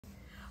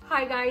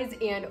Hi guys,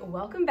 and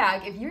welcome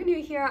back. If you're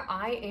new here,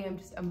 I am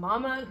just a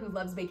mama who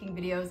loves making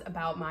videos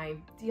about my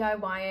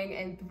DIYing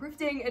and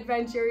thrifting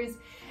adventures.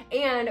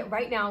 And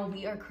right now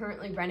we are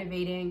currently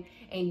renovating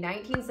a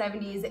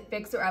 1970s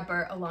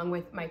fixer-upper along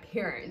with my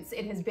parents.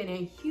 It has been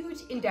a huge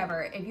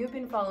endeavor. If you've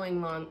been following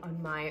along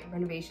on my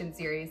renovation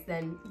series,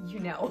 then you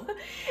know.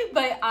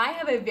 But I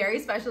have a very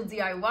special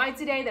DIY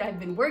today that I've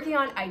been working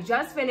on. I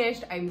just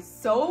finished. I'm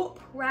so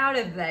proud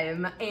of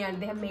them,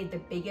 and they have made the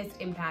biggest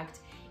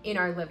impact in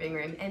our living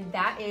room, and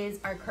that is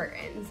our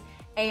curtains.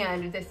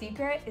 And the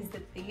secret is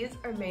that these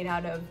are made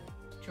out of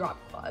drop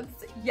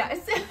cloths.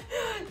 Yes,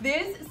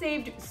 this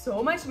saved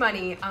so much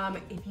money.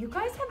 If you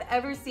guys have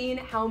ever seen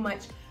how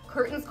much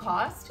curtains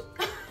cost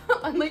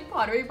on like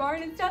Pottery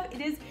Barn and stuff, it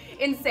is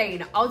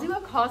insane. I'll do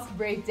a cost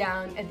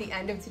breakdown at the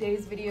end of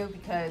today's video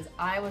because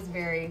I was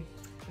very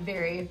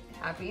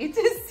happy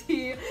to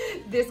see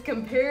this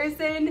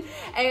comparison,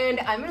 and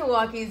I'm gonna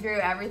walk you through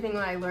everything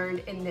that I learned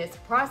in this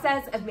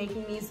process of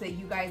making these so that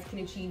you guys can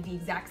achieve the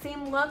exact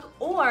same look,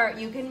 or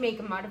you can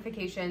make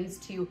modifications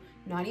to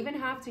not even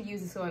have to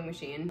use a sewing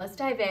machine. Let's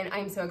dive in.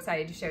 I'm so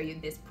excited to show you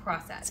this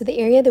process. So the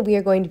area that we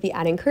are going to be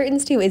adding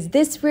curtains to is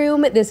this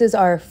room. This is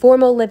our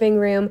formal living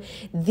room.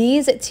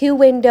 These two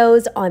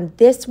windows on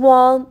this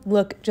wall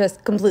look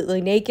just completely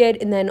naked.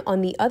 And then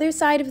on the other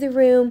side of the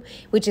room,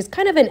 which is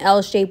kind of an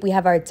L shape, we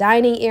have our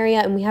dining area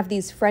and we have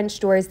these French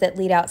doors that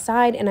lead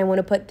outside. And I want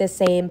to put the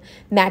same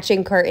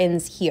matching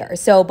curtains here.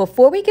 So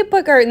before we can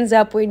put curtains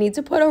up, we need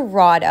to put a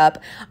rod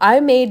up. I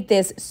made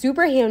this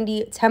super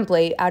handy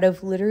template out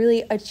of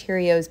literally a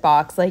Cheerios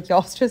box like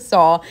y'all just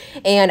saw,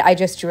 and I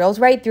just drilled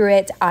right through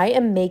it. I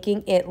am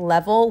making it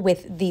level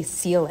with the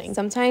ceiling.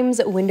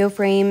 Sometimes window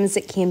frames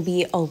can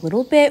be a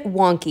little bit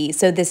wonky,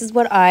 so this is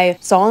what I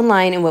saw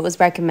online and what was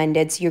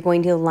recommended. So you're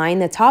going to line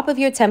the top of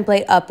your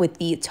template up with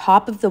the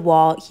top of the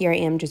wall. Here I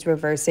am just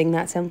reversing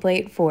that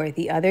template for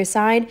the other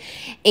side,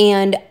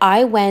 and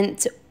I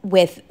went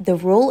with the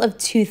rule of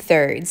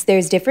 2/3.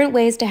 There's different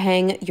ways to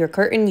hang your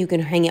curtain. You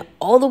can hang it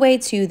all the way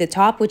to the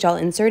top, which I'll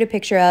insert a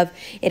picture of.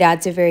 It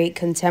adds a very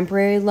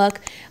contemporary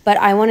look, but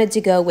I wanted to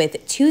go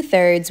with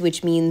 2/3,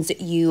 which means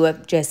you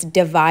just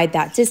divide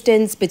that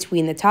distance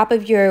between the top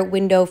of your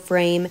window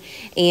frame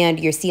and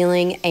your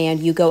ceiling,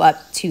 and you go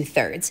up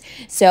 2/3.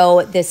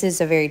 So this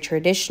is a very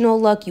traditional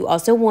look. You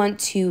also want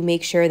to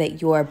make sure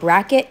that your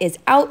bracket is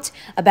out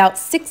about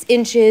 6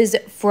 inches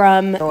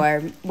from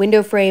your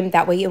window frame.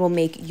 That way it will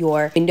make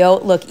your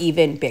window look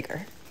even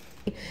bigger.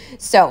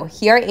 So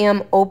here I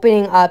am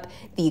opening up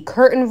the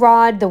curtain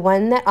rod. The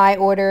one that I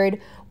ordered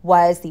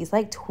was these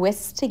like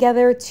twist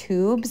together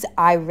tubes.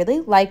 I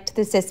really liked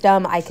the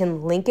system. I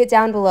can link it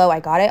down below. I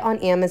got it on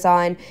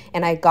Amazon,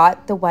 and I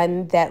got the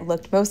one that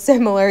looked most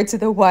similar to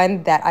the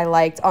one that I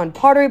liked on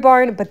Pottery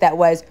Barn, but that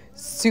was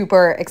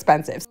super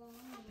expensive.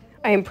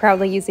 I am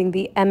proudly using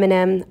the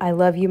M&M I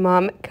Love You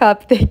Mom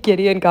cup that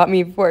Gideon got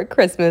me for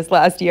Christmas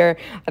last year.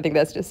 I think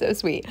that's just so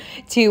sweet.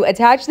 To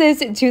attach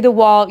this to the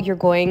wall, you're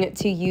going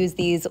to use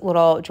these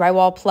little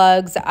drywall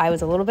plugs. I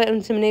was a little bit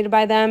intimidated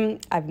by them.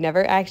 I've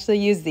never actually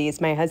used these.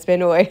 My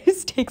husband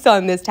always takes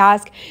on this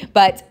task,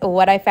 but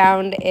what I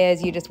found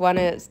is you just want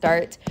to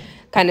start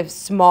kind of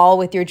small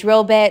with your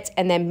drill bit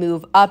and then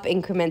move up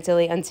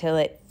incrementally until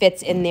it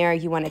fits in there.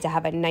 You want it to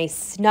have a nice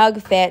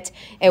snug fit.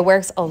 It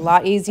works a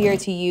lot easier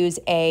to use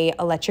a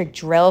electric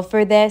drill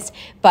for this,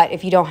 but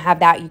if you don't have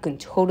that, you can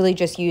totally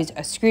just use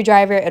a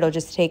screwdriver. It'll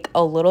just take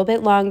a little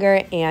bit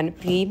longer and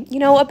be, you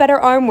know, a better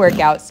arm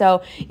workout.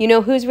 So you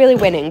know who's really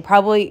winning?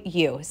 Probably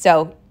you.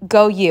 So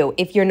go you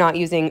if you're not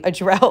using a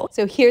drill.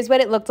 So here's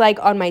what it looked like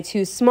on my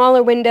two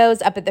smaller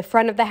windows up at the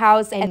front of the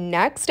house. And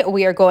next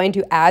we are going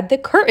to add the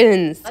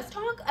curtains. Let's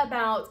talk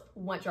about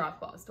what drop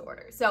cloths to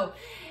order. So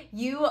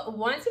you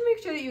want to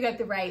make sure that you get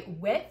the right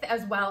width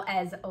as well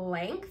as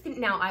length.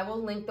 Now I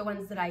will link the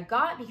ones that I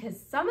got because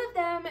some of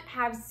them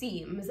have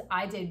seams.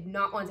 I did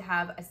not want to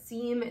have a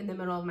seam in the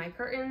middle of my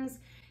curtains.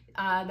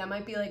 That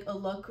might be like a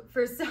look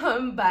for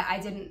some, but I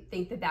didn't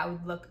think that that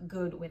would look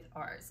good with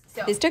ours.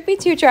 So this took me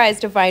 2 tries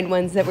to find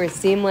ones that were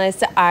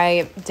seamless.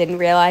 I didn't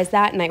realize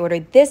that, and I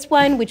ordered this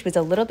one, which was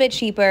a little bit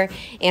cheaper,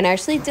 and I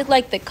actually did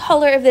like the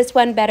color of this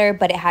one better,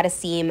 but it had a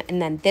seam,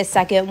 and then this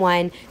second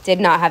one did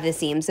not have the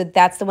seam. So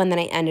that's the one that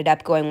I ended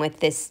up going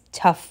with. This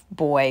Tough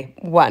Boy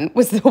one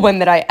was the one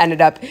that I ended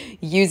up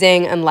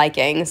using and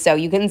liking. So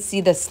you can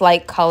see the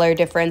slight color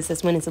difference.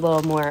 This one is a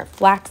little more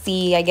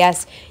flaxy, I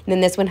guess, and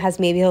then this one has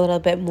maybe a little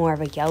bit more of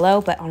a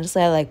yellow, but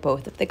honestly I like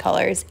both of the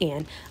colors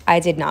and I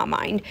did not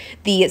mind.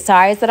 The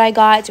size that I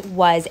got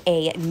was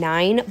a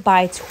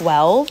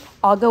 9x12.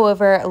 I'll go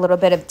over a little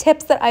bit of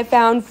tips that I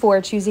found for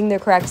choosing the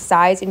correct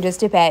size in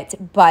just a bit,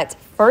 but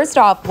first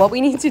off, what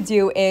we need to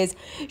do is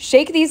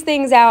shake these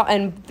things out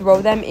and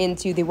throw them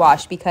into the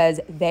wash because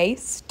they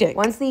stink.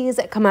 Once these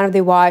come out of the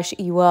wash,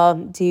 you will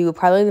do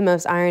probably the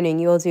most ironing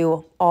you will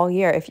do all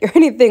year if you're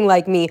anything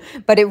like me,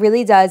 but it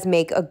really does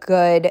make a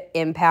good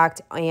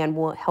impact and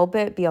will help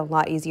it be a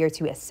lot easier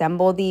to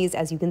assemble these.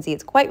 As you can see,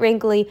 it's quite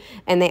wrinkly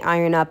and they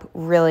iron up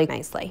really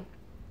nicely.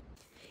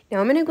 Now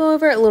I'm going to go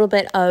over a little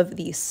bit of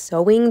the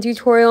sewing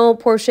tutorial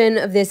portion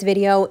of this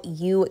video.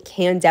 You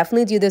can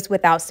definitely do this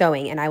without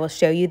sewing, and I will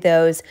show you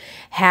those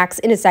hacks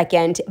in a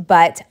second,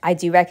 but I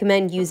do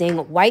recommend using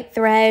white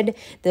thread.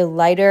 The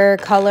lighter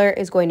color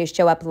is going to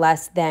show up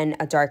less than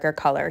a darker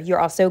color. You're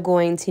also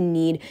going to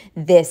need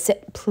this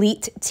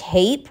pleat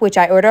tape, which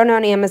I ordered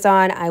on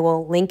Amazon. I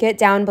will link it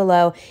down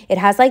below. It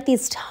has like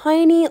these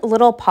tiny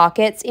little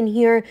pockets in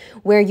here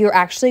where you're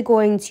actually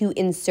going to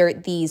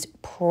insert these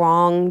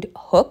pronged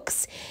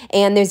hooks.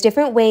 And there's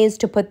different ways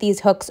to put these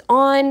hooks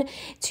on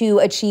to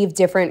achieve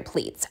different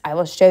pleats. I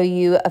will show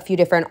you a few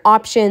different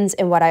options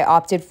and what I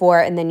opted for,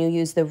 and then you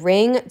use the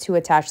ring to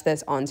attach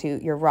this onto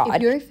your rod.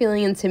 If you're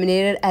feeling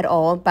intimidated at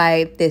all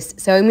by this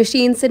sewing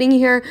machine sitting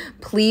here,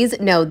 please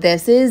know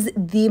this is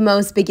the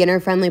most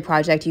beginner-friendly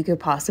project you could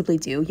possibly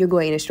do. You're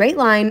going in a straight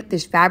line.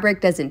 This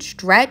fabric doesn't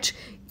stretch.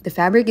 The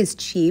fabric is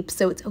cheap,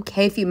 so it's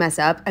okay if you mess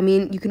up. I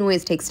mean, you can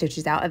always take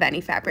stitches out of any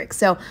fabric.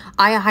 So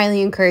I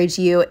highly encourage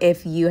you,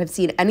 if you have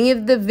seen any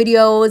of the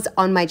videos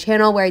on my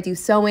channel where I do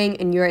sewing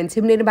and you're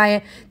intimidated by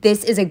it,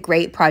 this is a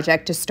great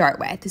project to start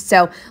with.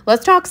 So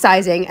let's talk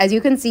sizing. As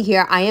you can see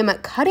here, I am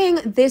cutting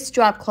this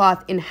drop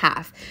cloth in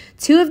half.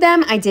 2 of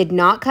them I did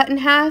not cut in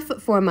half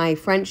for my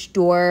French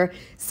door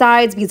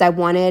sides because I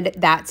wanted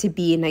that to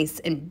be nice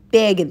and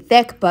big and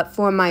thick, but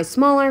for my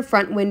smaller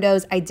front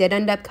windows, I did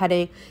end up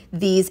cutting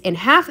these in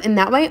half, and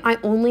that way I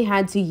only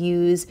had to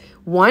use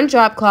 1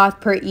 drop cloth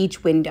per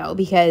each window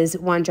because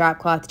 1 drop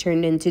cloth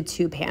turned into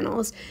 2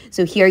 panels.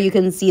 So here you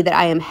can see that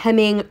I am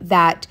hemming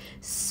that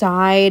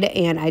side,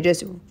 and I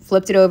just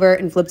flipped it over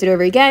and flipped it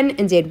over again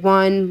and did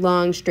 1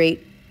 long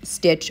straight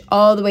stitch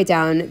all the way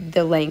down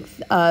the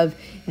length of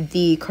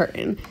the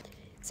curtain.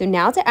 So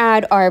now to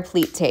add our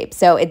pleat tape.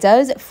 So it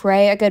does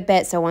fray a good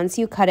bit. So once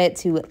you cut it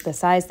to the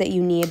size that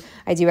you need,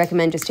 I do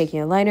recommend just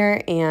taking a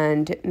lighter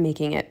and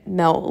making it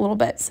melt a little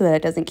bit so that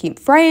it doesn't keep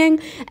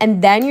fraying.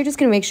 And then you're just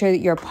gonna make sure that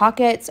your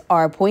pockets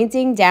are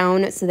pointing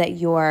down so that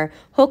your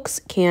hooks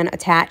can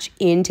attach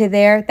into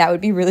there. That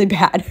would be really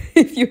bad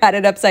if you had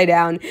it upside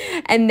down.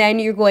 And then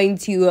you're going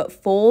to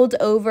fold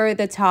over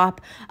the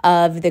top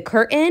of the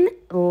curtain,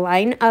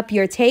 line up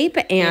your tape,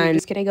 and I'm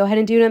just gonna go ahead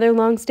and do another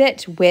long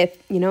stitch with,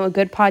 you know, a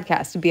good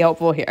podcast to be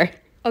helpful here.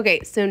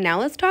 Okay, so now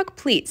let's talk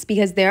pleats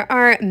because there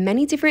are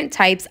many different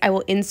types. I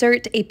will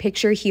insert a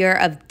picture here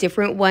of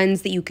different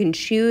ones that you can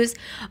choose.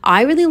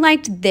 I really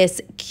liked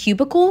this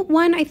cubicle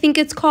one, I think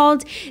it's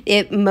called.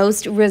 It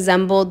most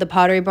resembled the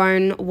Pottery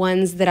Barn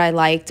ones that I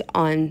liked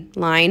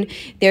online.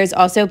 There's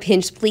also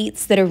pinch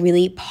pleats that are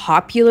really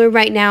popular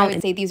right now. I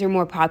would say these are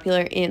more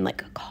popular in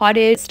like a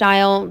cottage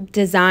style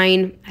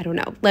design. I don't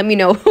know. Let me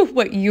know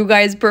what you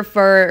guys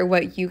prefer or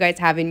what you guys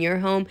have in your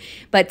home.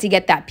 But to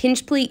get that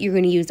pinch pleat, you're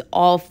going to use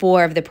all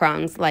 4 of the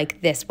prongs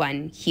like this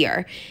one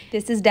here.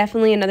 This is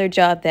definitely another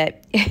job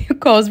that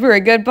calls for a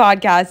good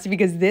podcast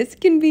because this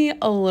can be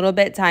a little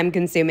bit time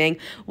consuming.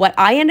 What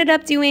I ended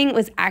up doing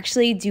was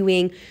actually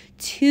doing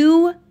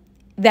 2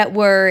 that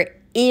were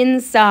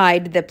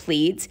inside the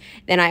pleat.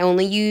 Then I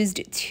only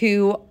used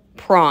 2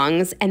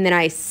 prongs, and then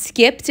I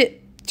skipped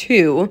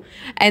 2,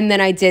 and then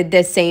I did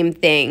the same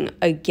thing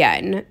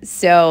again.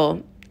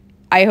 So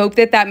I hope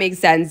that that makes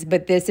sense,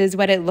 but this is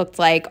what it looked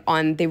like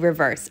on the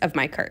reverse of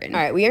my curtain.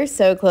 All right, we are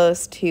so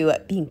close to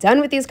being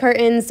done with these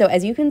curtains. So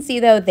as you can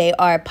see though, they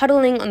are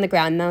puddling on the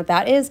ground. Now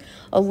that is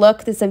a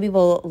look that some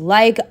people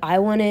like. I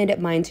wanted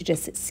mine to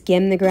just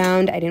skim the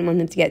ground. I didn't want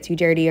them to get too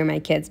dirty or my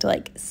kids to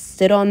like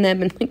sit on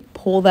them and like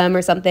pull them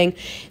or something.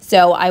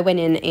 So I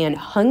went in and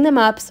hung them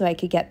up so I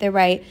could get the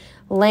right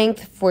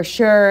length for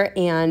sure,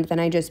 and then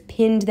I just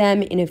pinned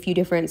them in a few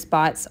different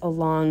spots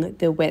along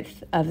the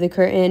width of the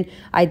curtain.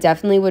 I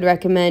definitely would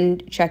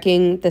recommend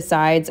checking the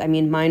sides. I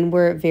mean, mine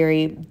were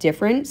very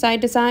different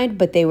side to side,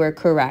 but they were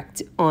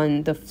correct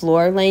on the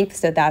floor length,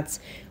 so that's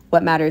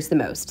what matters the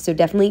most. So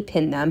definitely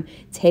pin them,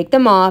 take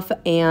them off,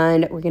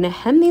 and we're gonna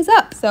hem these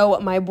up. So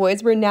my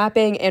boys were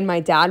napping and my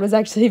dad was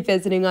actually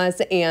visiting us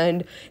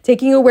and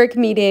taking a work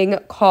meeting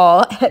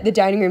call at the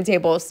dining room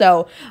table.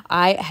 So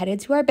I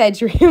headed to our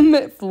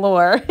bedroom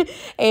floor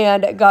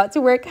and got to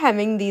work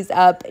hemming these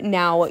up.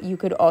 Now you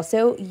could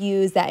also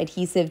use that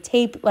adhesive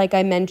tape, like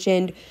I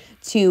mentioned,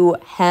 to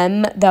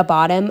hem the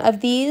bottom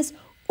of these,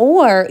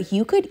 or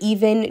you could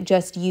even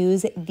just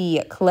use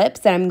the clips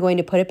that I'm going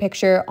to put a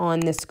picture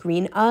on the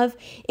screen of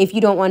if you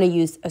don't want to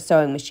use a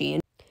sewing machine.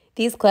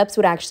 These clips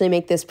would actually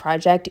make this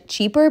project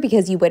cheaper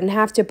because you wouldn't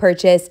have to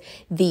purchase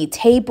the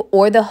tape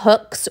or the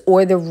hooks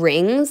or the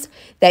rings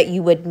that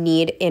you would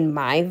need in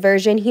my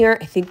version here.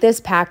 I think this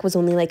pack was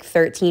only like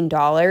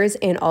 $13,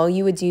 and all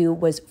you would do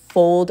was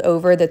fold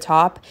over the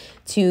top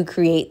to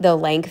create the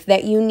length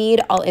that you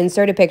need. I'll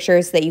insert a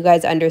picture so that you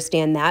guys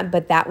understand that,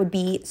 but that would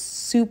be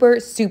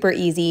super, super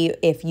easy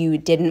if you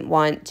didn't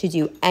want to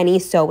do any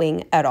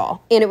sewing at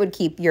all, and it would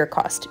keep your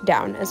cost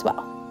down as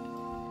well.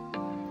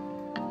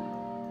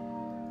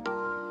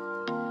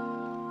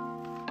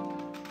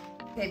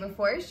 Okay,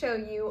 before I show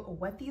you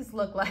what these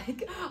look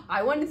like,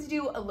 I wanted to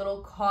do a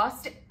little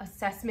cost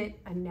assessment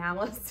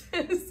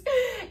analysis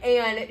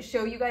and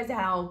show you guys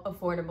how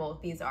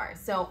affordable these are.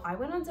 So I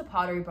went onto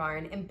Pottery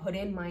Barn and put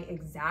in my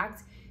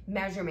exact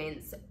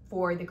measurements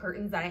for the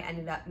curtains that I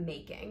ended up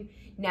making.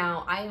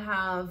 Now I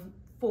have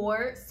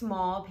 4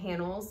 small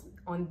panels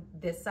on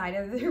this side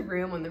of the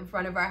room on the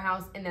front of our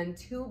house, and then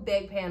 2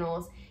 big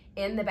panels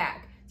in the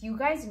back. Do you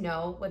guys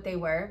know what they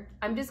were?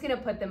 I'm just gonna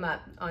put them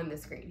up on the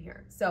screen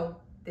here. So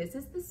this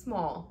is the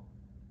small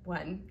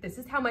one. This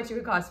is how much it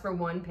would cost for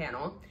 1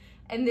 panel.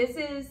 And this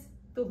is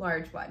the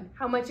large one,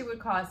 how much it would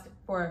cost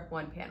for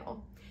 1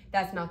 panel.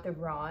 That's not the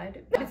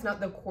rod. It's not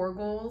the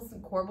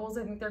corbels,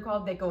 I think they're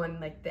called. They go on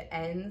like the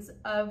ends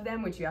of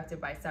them, which you have to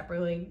buy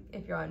separately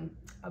if you're on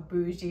a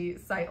bougie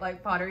site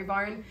like Pottery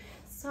Barn.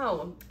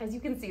 So as you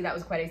can see, that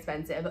was quite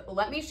expensive.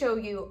 Let me show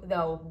you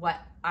though what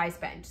I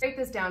spent. Break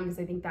this down because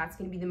I think that's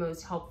gonna be the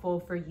most helpful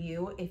for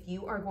you if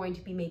you are going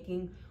to be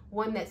making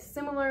one that's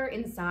similar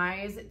in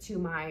size to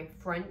my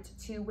front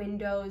 2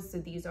 windows. So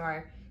these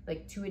are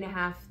like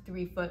 2.5,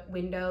 3 foot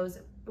windows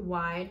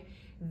wide.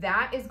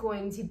 That is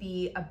going to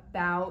be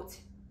about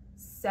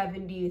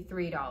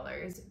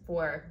 $73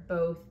 for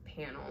both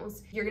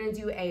panels. If you're gonna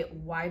do a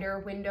wider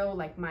window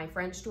like my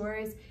French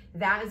doors,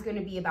 that is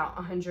gonna be about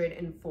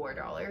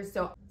 $104.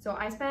 So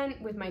I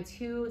spent with my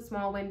 2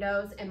 small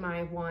windows and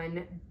my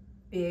 1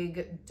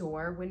 big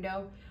door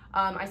window,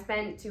 I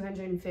spent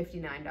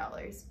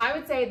 $259. I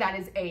would say that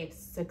is a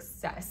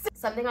success.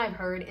 Something I've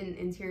heard in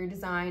interior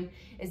design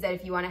is that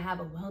if you want to have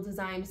a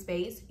well-designed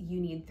space, you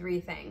need 3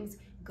 things: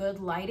 good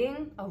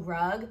lighting, a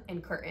rug,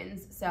 and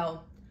curtains.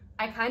 So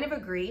I kind of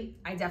agree.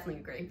 I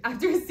definitely agree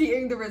after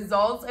seeing the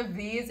results of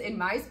these in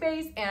my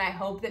space, and I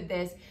hope that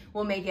this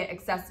will make it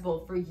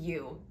accessible for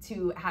you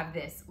to have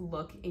this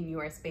look in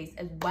your space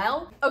as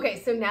well. Okay,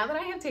 so now that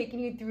I have taken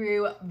you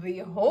through the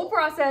whole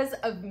process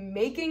of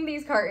making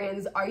these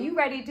curtains, are you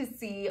ready to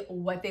see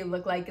what they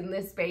look like in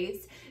this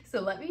space?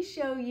 So let me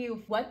show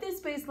you what this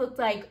space looked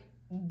like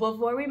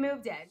before we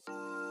moved in.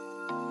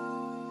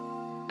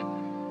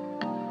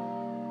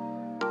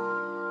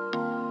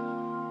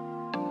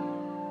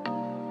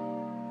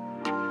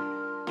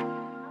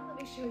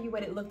 Show you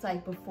what it looked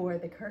like before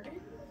the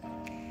curtain.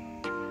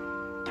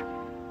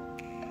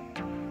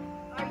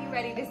 Are you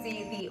ready to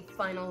see the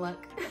final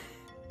look?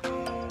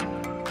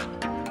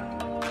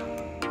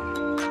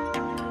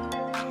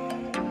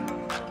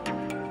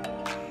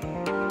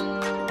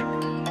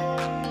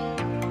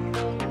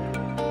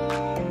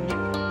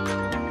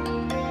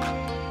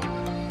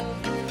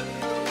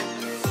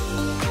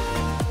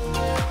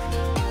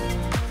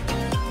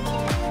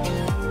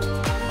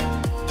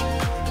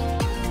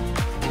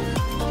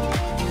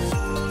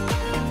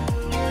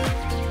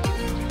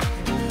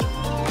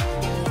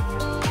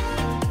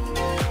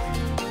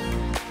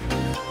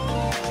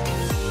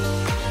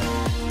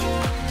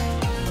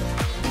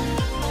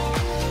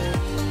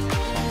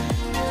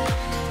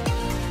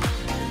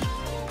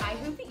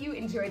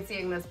 Enjoyed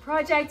seeing this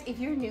project. If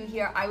you're new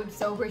here, I would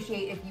so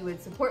appreciate if you would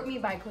support me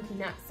by clicking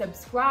that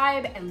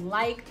subscribe and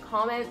like,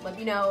 comment, let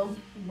me know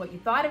what you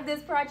thought of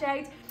this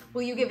project.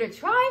 Will you give it a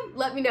try?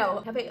 Let me know.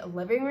 I have a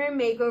living room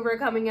makeover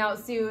coming out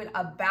soon,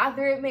 a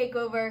bathroom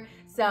makeover,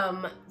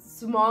 some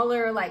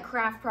smaller like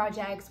craft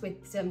projects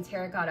with some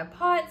terracotta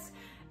pots,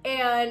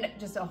 and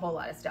just a whole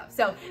lot of stuff.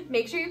 So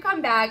make sure you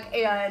come back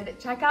and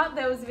check out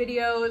those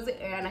videos,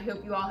 and I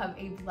hope you all have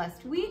a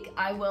blessed week.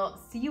 I will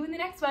see you in the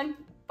next one.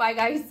 Bye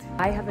guys.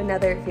 I have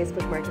another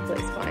Facebook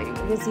Marketplace find.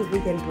 We'll see if we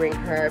can bring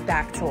her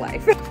back to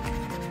life.